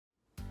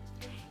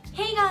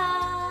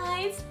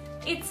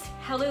It's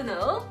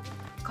Haruno.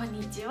 こん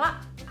にち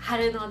は、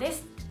Haruno で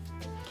す。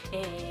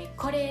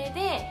これ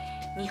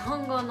で日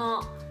本語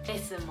のレッ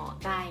スンも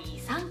第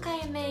3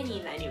回目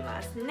になり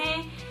ます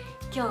ね。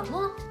今日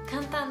も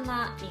簡単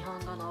な日本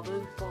語の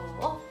文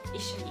法を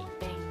一緒に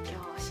勉強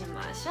し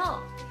ましょ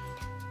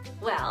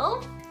う。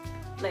Well,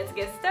 let's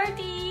get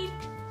started!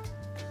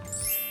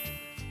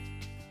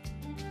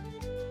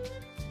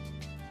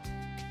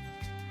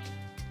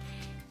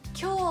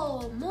 今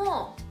日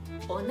も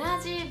同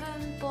じ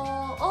文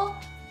法を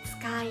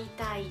使い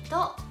たい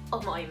と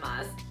思い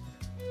ます。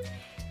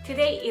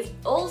Today is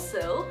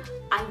also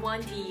I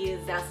want to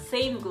use the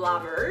same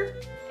grammar.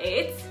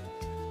 It's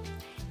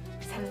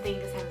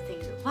something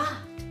something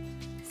は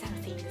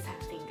something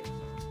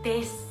something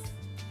です。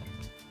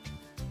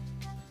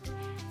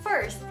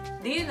First,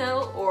 do you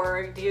know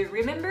or do you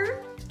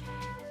remember?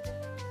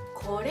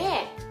 こ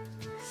れ、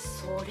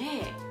そ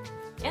れ、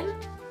and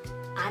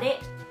あれ。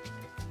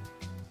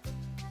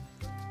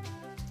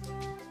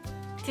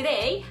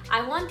Today,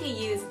 I want to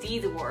use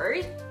these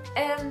words,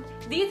 and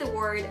these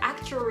words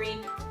actually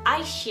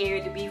I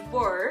shared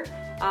before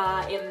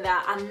in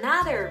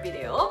another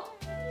video.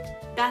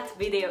 That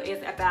video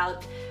is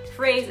about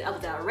phrase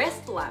of the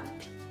restaurant,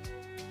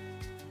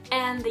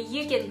 and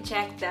you can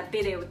check the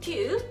video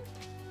too.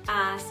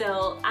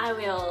 So I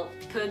will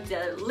put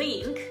the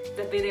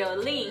video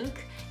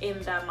link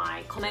in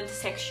my comment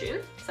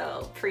section.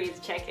 So please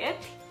check it.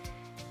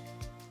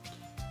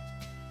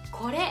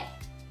 これ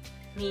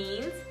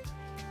means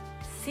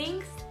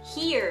things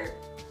here.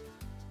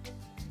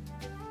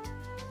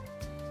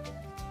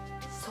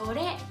 そ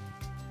れ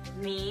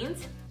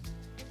means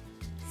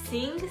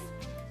things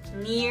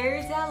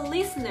near the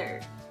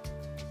listener.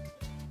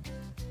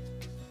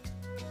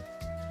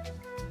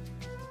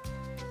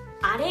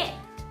 あれ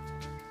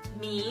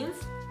means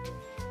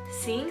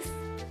things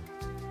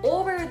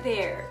over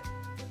there.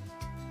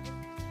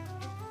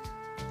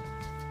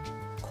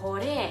 こ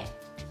れ、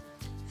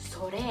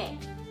それ、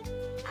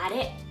あ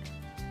れ。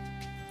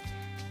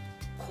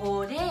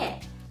こ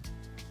れ、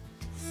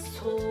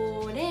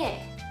そ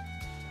れ、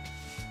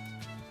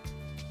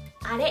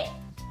あれ。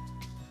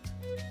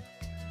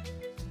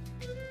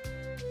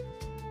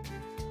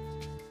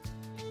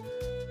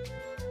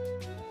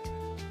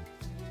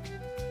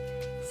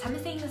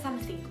something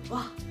something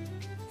は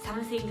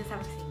something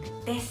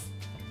something です。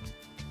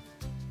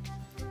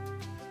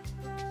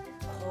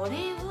こ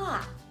れ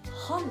は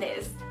本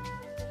です。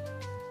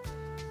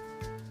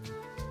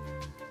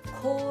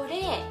こ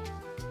れ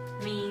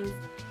means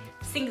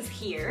things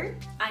here,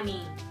 I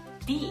mean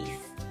these.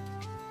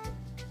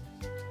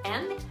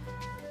 And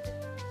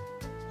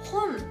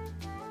本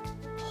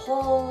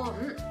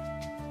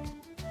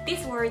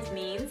this word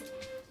means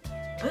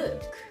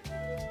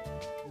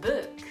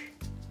book.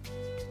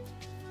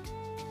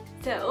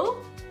 So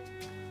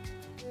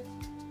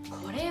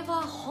これ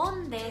は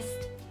本です。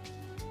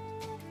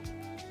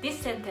This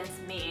sentence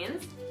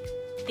means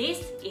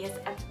this is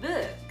a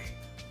book.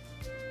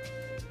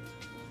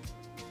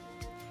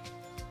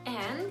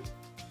 And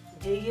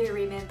do you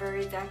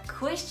remember the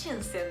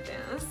question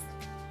sentence?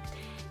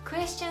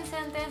 Question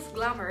sentence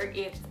grammar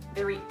is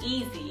very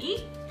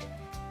easy.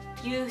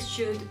 You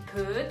should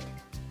put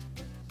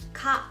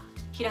か、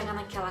ひらが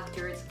な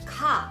characters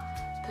か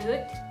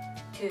put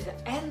to the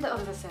end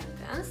of the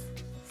sentence.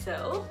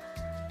 So,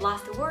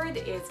 last word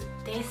is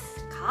で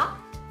すか?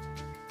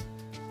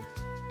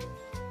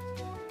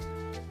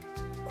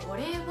 こ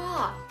れ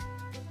は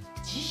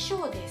辞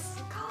書で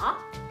すか?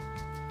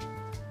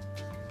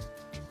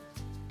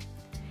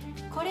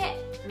 これ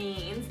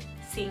means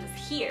things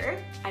here,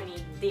 I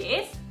mean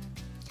this.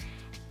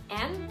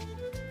 And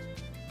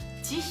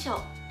辞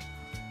書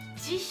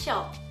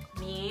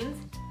means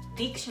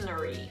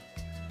dictionary.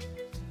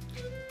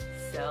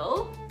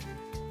 So,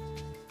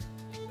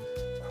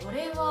 こ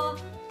れは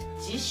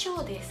辞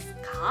書です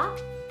か?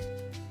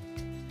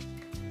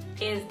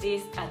 Is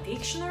this a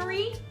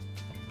dictionary?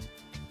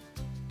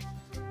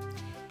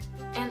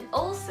 And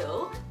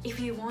also, if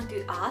you want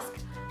to ask,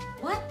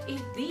 what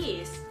is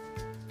this?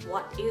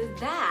 What is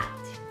that?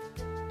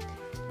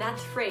 That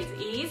phrase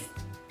is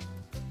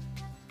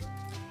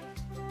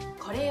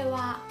これ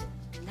は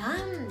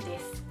何で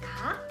す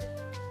か?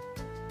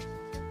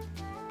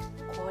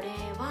 これ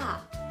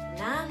は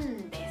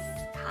何です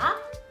か?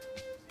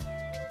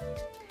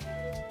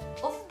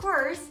 Of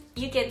course,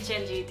 you can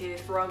change it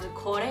from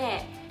こ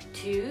れ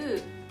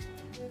to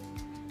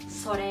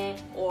それ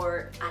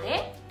or あ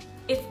れ.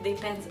 It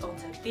depends on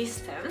the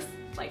distance,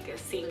 like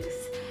things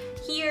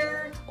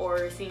here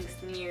or things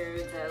near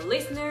the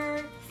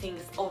listener,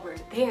 things over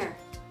there.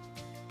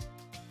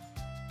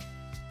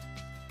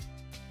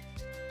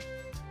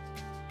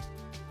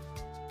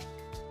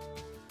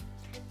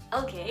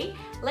 Okay,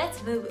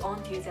 let's move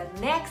on to the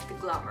next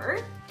grammar.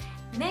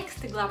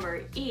 Next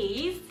grammar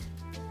is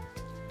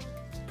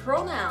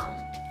pronoun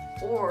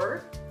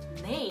or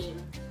name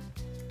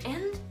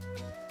and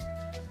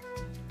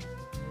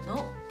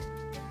no.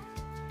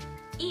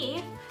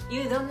 If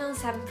you don't know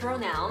some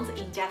pronouns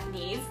in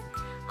Japanese,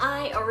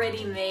 I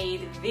already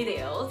made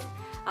videos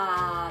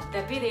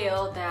the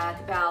video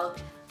that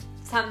about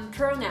some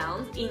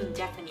pronouns in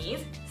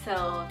Japanese,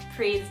 so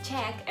please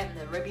check and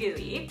review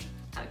it.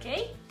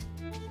 Okay?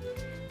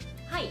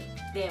 はい、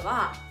で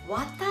は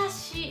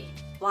私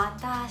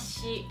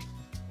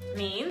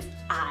means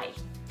I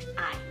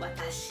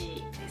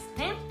私です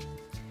ね。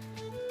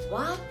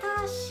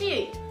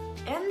私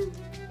and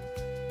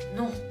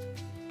no,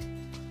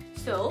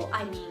 so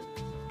I mean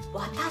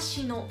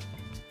私の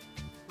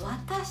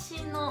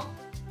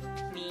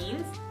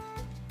means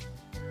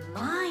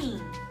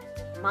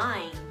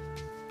mine.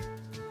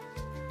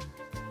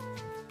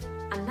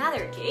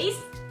 Another case,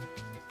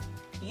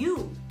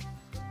 you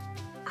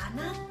あ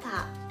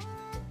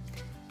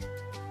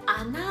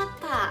な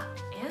た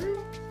and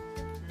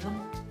no,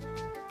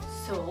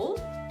 so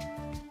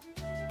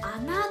あ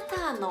な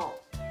たの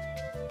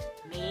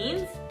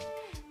means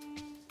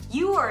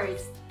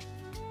yours.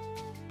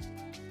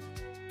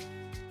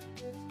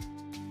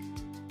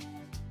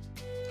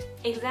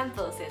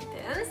 Example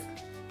sentence.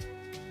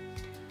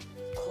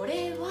 こ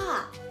れ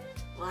は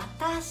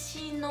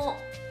私の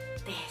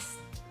です。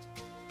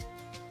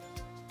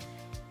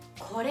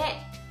これ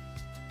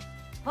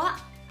は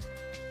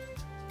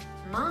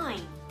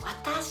mine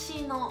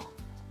私の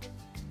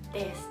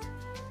です。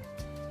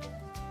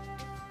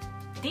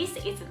This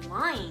is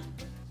mine.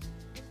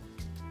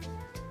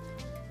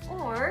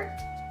 Or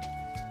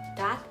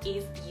that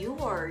is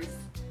yours.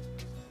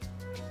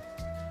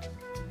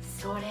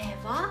 それ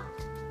は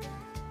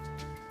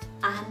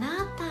あ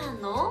なた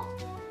の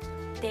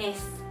で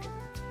す。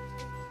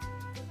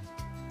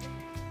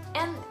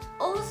And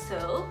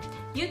also,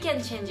 you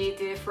can change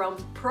it from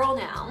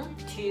pronoun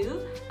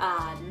to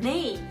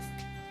names.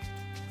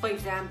 For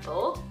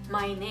example,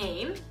 my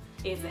name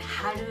is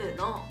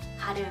Haruno.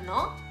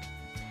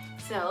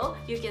 So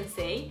you can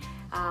say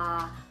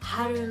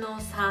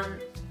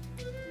Haruno-san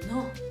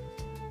no.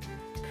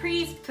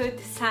 Please put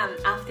san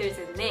after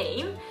the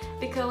name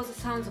because it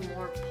sounds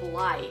more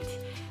polite,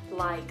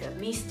 like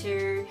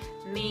Mr.,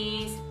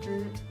 Miss,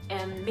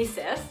 and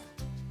Mrs.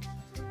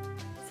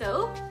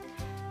 So,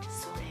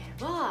 そ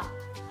れは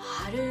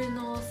春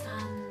野さ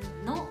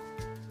んの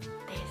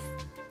です。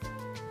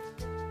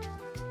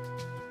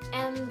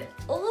And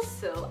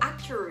also,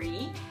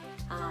 actually,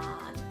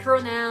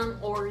 pronoun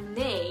or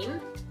name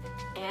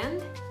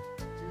and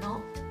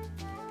no.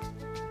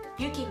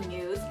 You can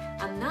use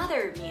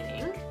another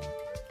meaning.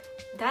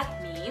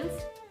 That means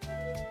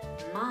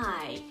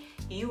my,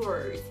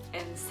 yours,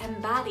 and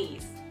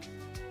somebody's.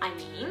 I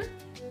mean,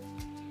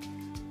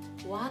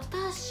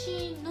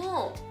 私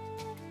の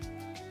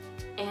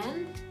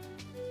and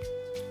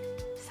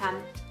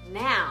some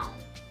noun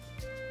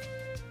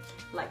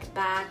like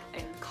bag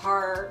and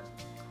car.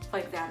 For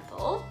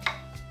example,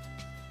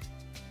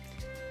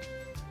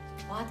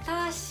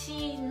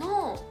 私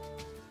の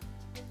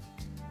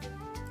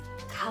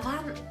カ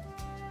バ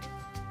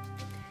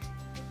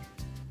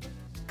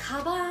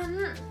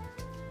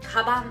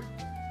ン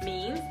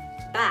means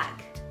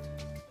bag.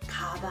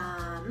 カ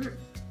バン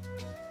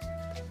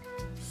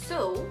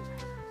So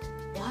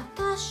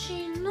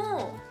私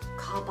の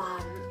カバ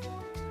ン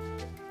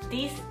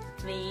This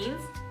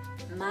means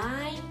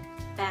my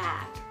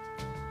bag.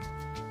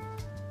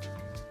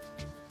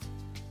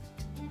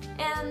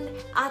 And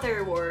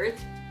other words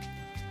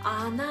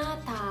あな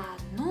た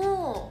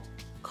の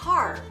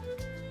car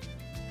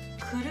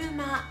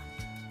車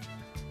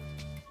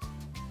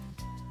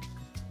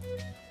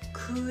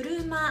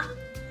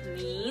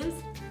means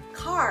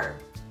car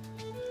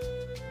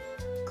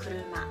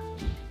車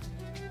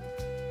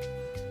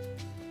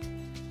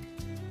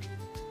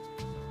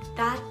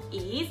That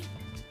is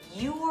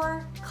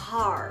your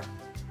car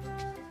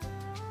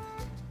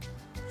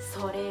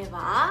それ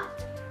は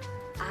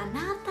あ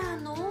なた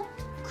の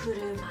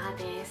車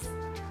です。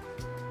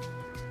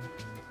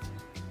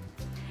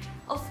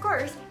Of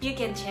course, you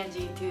can change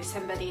it to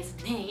somebody's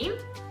name.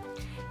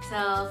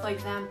 So, for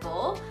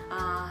example,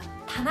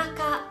 田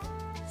中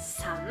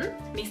さん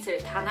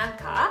Mr. 田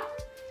中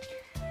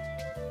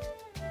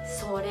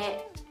そ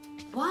れ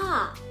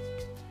は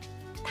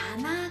田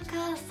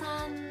中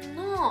さん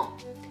の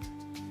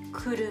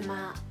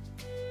車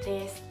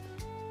です。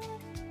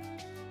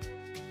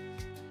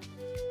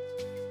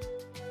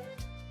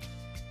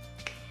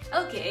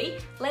Okay,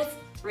 let's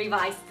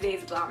revise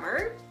today's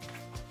grammar.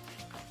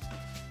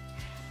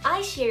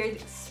 I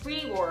shared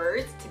 3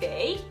 words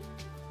today.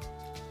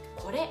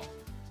 これ、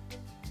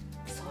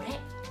それ、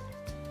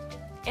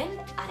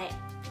and あれ。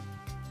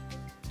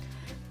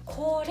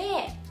こ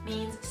れ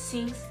means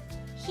things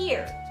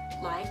here,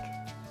 like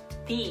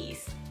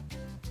these.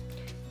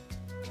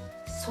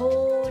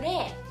 そ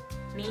れ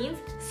means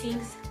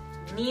things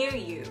near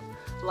you,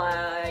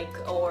 like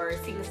or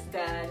things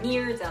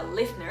near the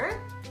listener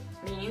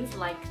means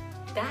like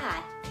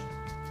that.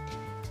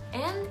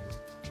 And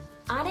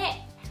あ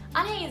れ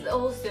is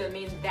also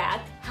means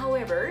that,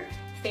 however,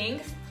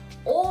 things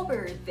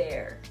over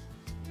there.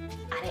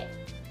 あれ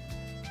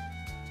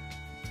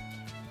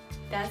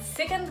The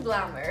second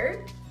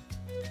grammar,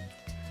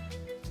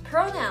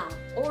 pronoun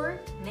or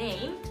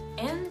name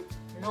and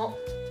no.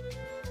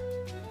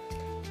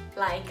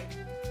 like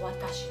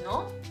私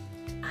の、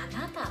あ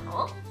なた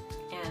の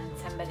and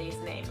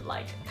somebody's name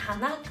like 田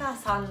中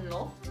さん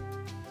の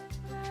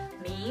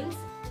means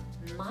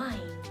mine,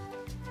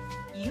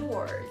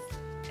 yours,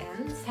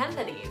 and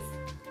somebody's.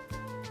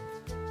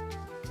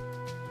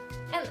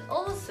 And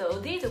also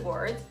these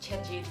words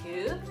change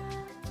to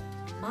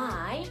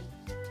my,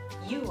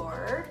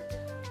 your,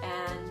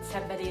 and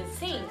somebody's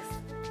things.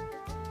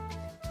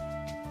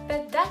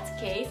 But that's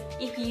case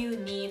if you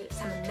need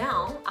some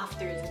noun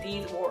after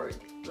these words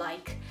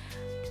like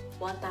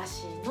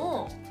私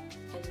の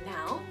and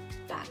noun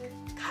like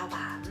カ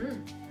バ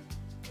ン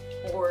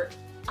or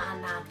あ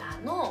なた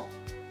の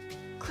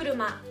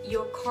車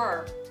your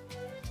car.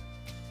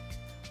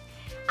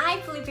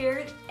 I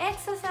prepared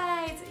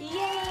exercise!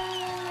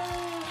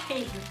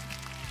 Yay!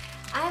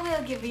 I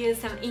will give you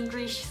some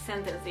English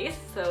sentences,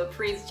 so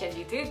please change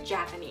it to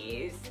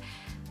Japanese.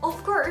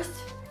 Of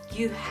course,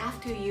 you have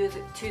to use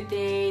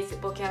today's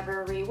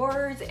vocabulary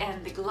words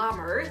and the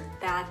grammar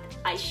that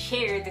I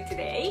shared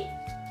today.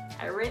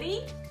 Are you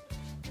ready?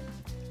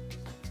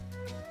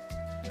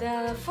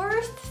 The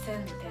first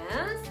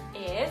sentence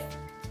is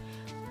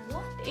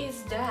what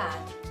is that?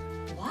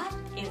 What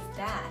is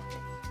that?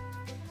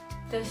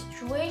 The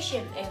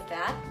situation is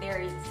that there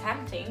is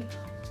something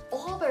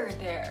over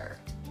there.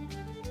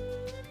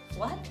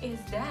 What is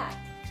that?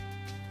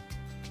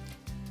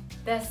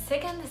 The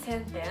second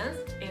sentence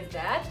is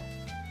that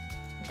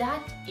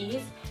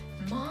is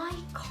my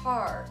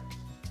car.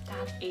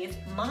 That is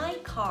my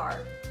car.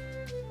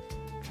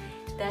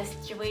 The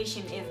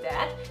situation is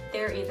that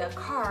there is a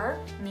car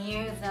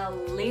near the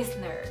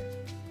listener.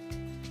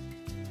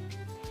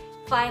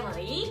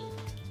 Finally,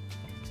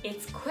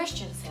 its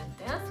question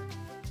sentence.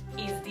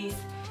 Is this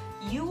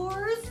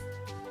yours?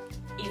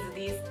 Is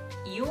this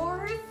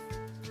yours?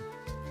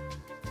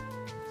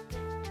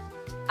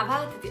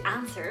 About the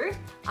answer,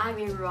 I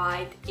will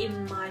write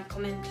in my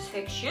comment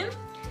section.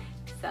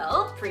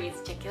 So please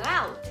check it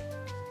out.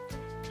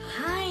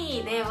 は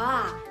い、で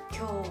は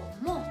今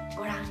日も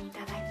ご覧い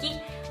ただき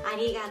あ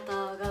りが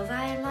とうご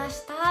ざいま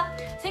した。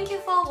Thank you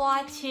for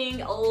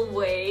watching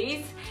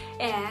always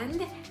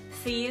and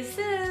see you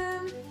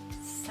soon.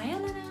 さよ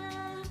なら。